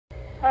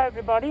Hi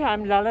everybody,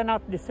 I'm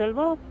Lalanath de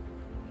Silva,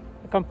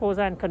 a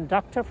composer and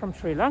conductor from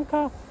Sri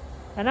Lanka,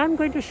 and I'm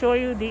going to show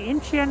you the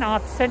Incheon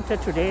Arts Center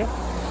today,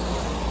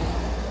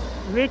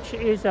 which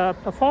is a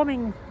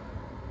performing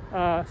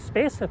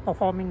space, a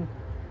performing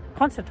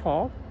concert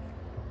hall.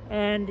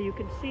 And you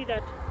can see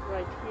that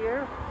right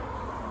here,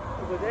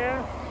 over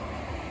there,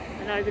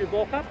 and I will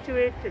walk up to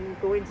it and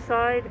go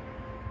inside,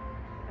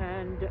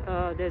 and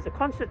there's a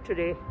concert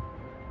today,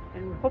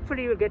 and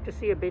hopefully you'll get to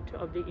see a bit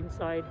of the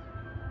inside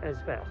as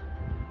well.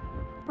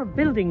 There are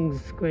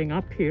buildings going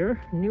up here,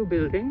 new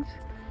buildings,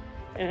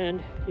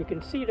 and you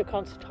can see the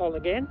concert hall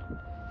again.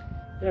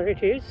 There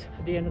it is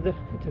at the end of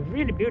it's a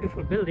really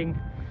beautiful building,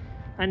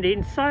 and the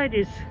inside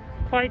is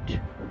quite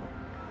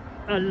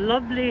a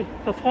lovely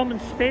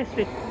performance space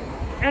with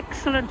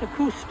excellent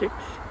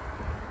acoustics,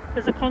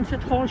 as a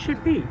concert hall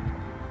should be.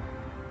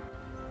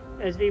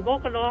 As we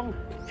walk along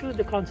through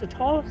the concert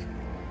hall,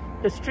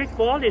 the street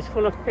wall is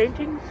full of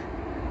paintings.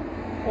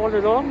 All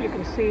along you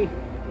can see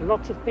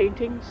lots of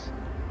paintings,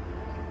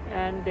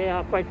 and they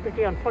are quite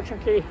pretty.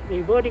 Unfortunately,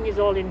 the wording is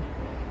all in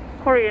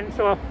Korean,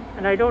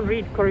 and I don't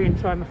read Korean,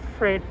 so I'm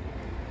afraid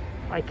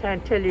I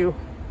can't tell you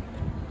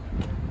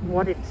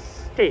what it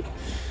states.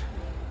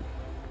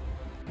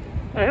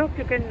 I hope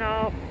you can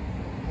now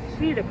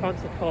see the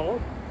concert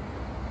hall.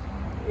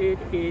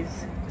 The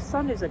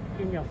sun is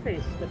in your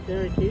face, but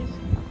there it is.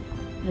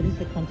 That is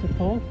the concert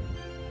hall.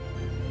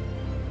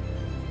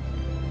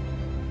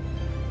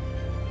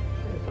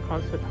 There's the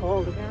concert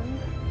hall again.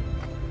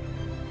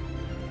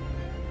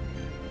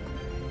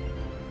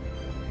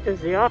 It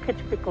is the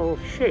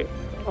archetypical shape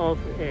of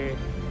a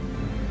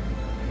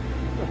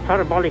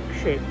parabolic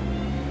shape.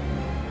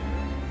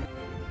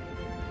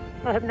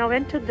 I have now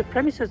entered the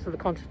premises of the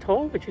concert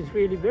hall, which is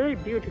really very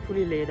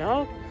beautifully laid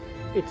out.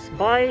 It's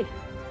by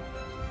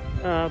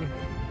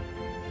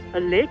a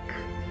lake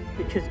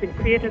which has been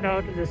created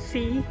out of the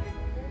sea.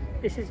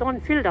 This is on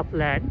filled up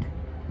land,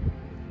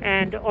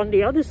 and on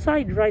the other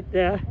side right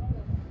there,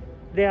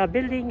 they are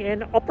building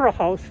an opera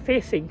house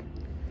facing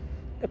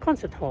the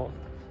concert hall.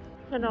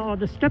 And now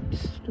the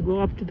steps to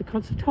go up to the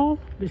concert hall.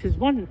 This is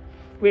one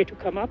way to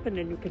come up, and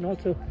then you can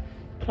also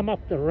come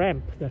up the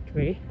ramp that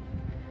way.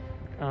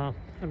 I'm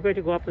going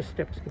to go up the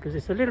steps because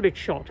it's a little bit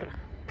shorter.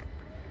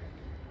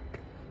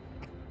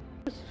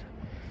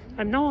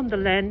 I'm now on the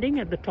landing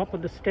at the top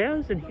of the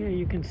stairs, and here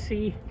you can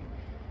see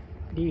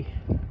the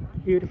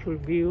beautiful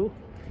view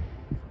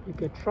you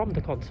get from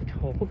the concert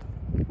hall.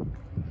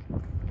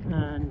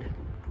 And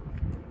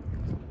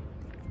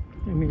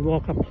let me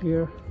walk up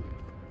here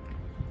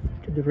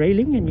to the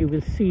railing, and you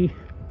will see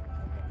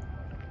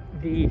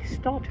the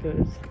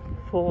starters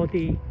for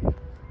the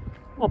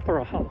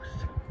opera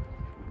house.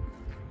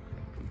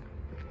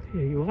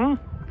 Here you are.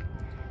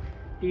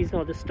 These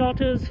are the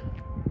starters.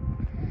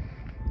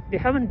 They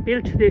haven't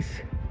built this.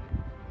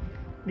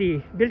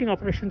 The building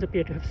operations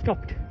appear to have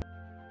stopped.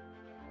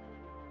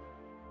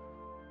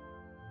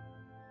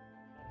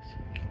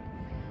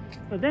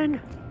 But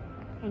then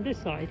on this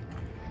side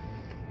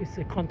is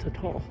the concert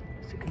hall.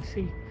 As you can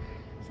see,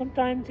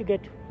 sometimes you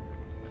get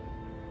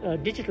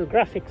digital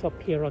graphics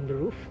up here on the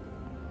roof,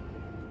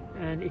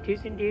 and it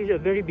is indeed a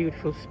very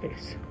beautiful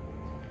space.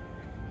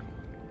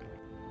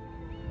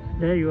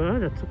 There you are,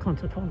 that's the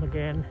concert hall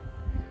again.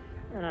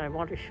 And I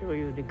want to show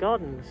you the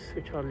gardens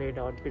which are laid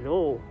out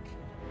below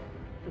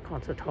the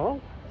concert hall.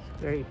 It's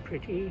very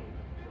pretty,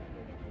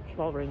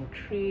 flowering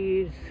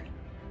trees.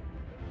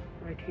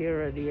 Right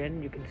here at the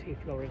end you can see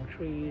flowering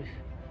trees,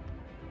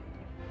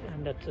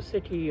 and that's the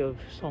city of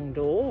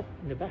Songdo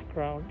in the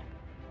background.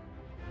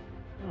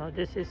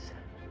 This is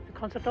the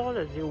concert hall.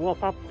 As you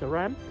walk up the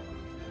ramp,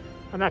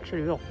 I'm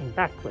actually walking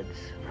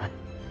backwards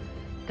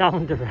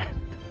down the ramp.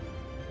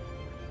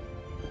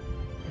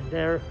 And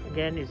there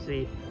again is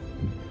the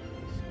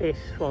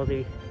space for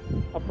the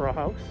opera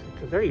house.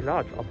 It's a very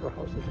large opera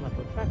house, as a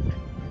matter of fact.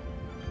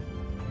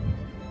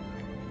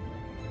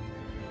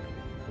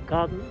 The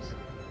gardens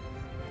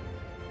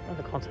and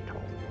the concert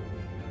hall.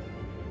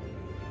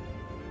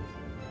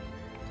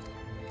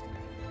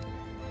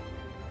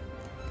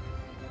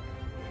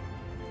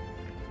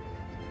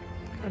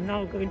 I'm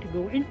now going to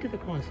go into the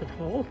concert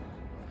hall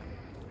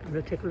and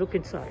we'll take a look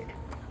inside.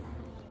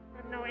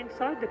 I'm now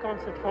inside the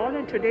concert hall,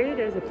 and today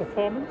there's a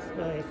performance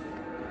by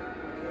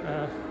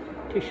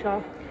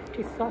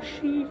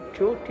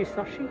Joe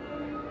Tisashi,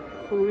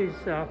 who is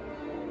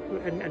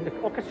and the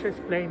orchestra is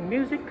playing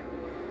music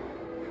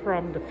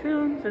from the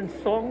films and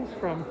songs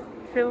from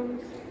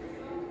films,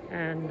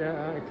 and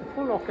it's a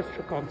full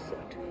orchestra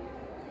concert.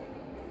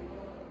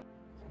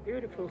 It's a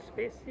beautiful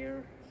space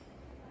here.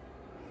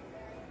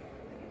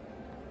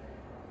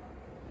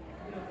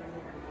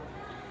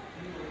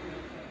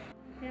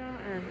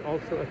 Yeah, and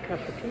also a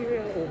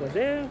cafeteria over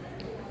there.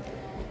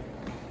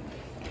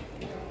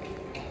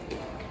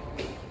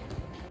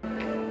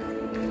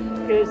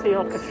 Here's the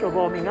orchestra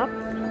warming up.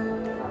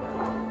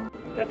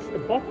 That's the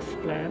box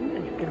plan,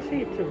 and you can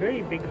see it's a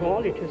very big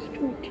hall. It has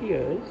two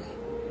tiers.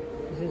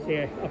 This is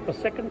the upper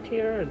second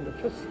tier and the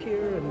first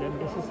tier, and then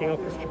this is the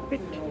orchestra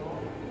pit.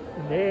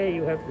 And there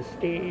you have the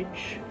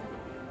stage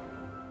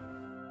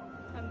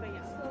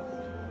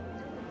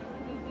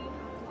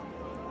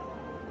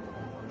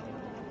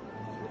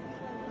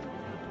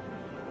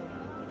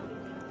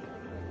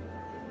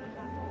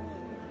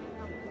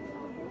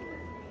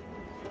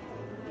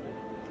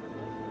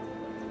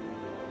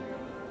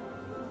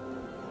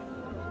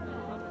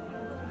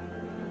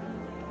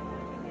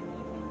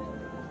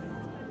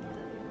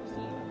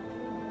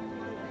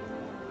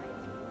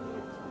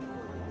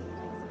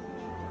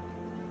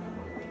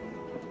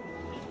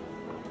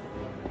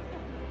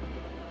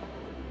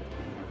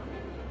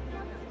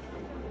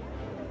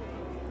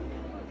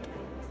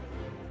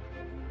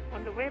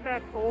the way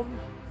back home,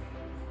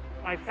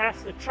 I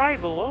passed the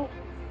Tribal,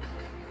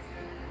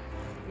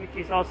 which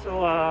is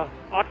also a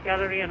art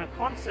gallery and a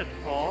concert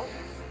hall,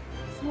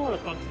 smaller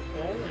concert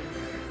hall.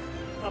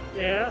 And up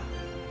there,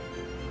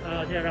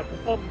 there are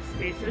performance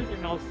spaces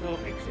and also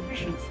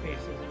exhibition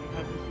spaces. And you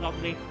have this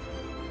lovely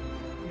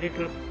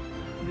little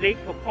lake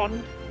or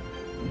pond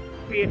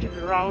created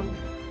around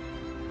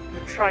the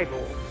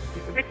Tribal.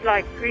 It's a bit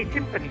like three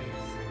timpanis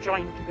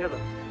joined together,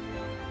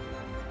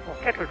 or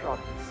kettle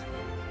drums.